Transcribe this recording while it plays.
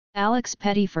Alex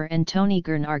Pettyfer and Toni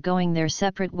Garrn are going their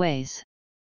separate ways.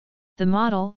 The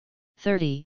model,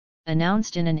 30,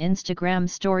 announced in an Instagram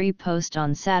story post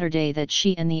on Saturday that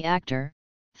she and the actor,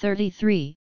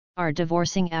 33, are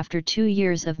divorcing after 2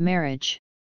 years of marriage.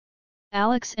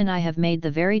 "Alex and I have made the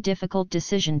very difficult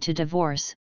decision to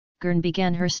divorce," Garrn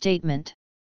began her statement.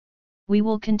 "We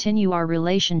will continue our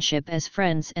relationship as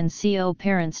friends and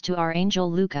co-parents to our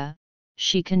angel Luca,"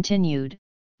 she continued,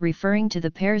 referring to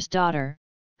the pair's daughter,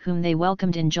 whom they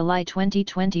welcomed in July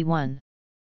 2021.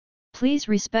 "Please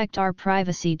respect our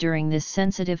privacy during this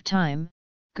sensitive time,"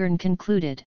 Garrn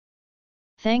concluded.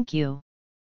 "Thank you."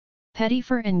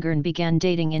 Pettyfer and Garrn began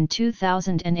dating in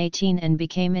 2018 and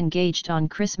became engaged on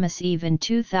Christmas Eve in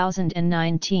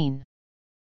 2019.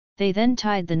 They then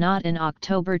tied the knot in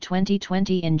October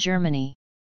 2020 in Germany.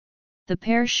 The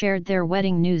pair shared their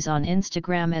wedding news on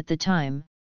Instagram at the time,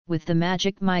 with the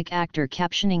Magic Mike actor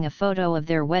captioning a photo of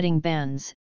their wedding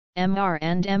bands, Mr.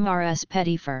 and Mrs.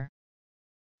 Pettyfer.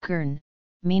 Garrn,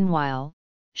 meanwhile,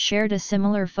 shared a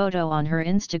similar photo on her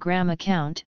Instagram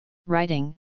account,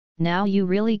 writing, "Now you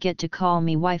really get to call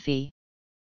me wifey."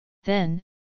 Then,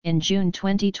 in June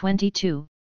 2022,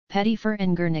 Pettyfer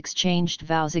and Garrn exchanged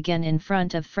vows again in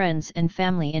front of friends and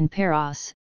family in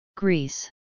Paros, Greece.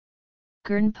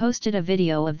 Garrn posted a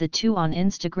video of the two on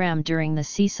Instagram during the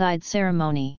seaside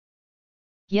ceremony.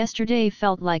 "Yesterday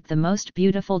felt like the most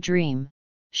beautiful dream,"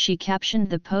 she captioned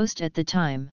the post at the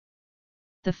time.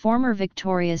 The former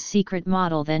Victoria's Secret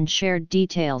model then shared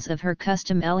details of her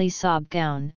custom Elie Saab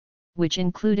gown, which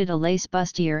included a lace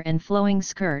bustier and flowing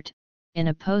skirt, in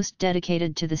a post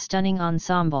dedicated to the stunning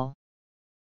ensemble.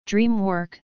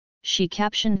 "Dreamwork," she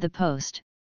captioned the post,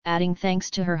 adding thanks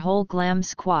to her whole glam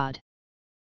squad.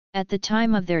 At the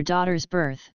time of their daughter's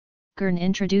birth, Garrn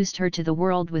introduced her to the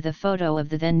world with a photo of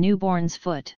the then newborn's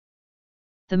foot.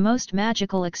 "The most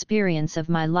magical experience of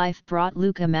my life brought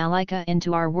Luca Malika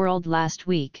into our world last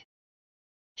week.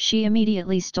 She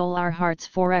immediately stole our heart's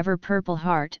forever purple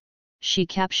heart," she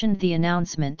captioned the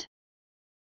announcement.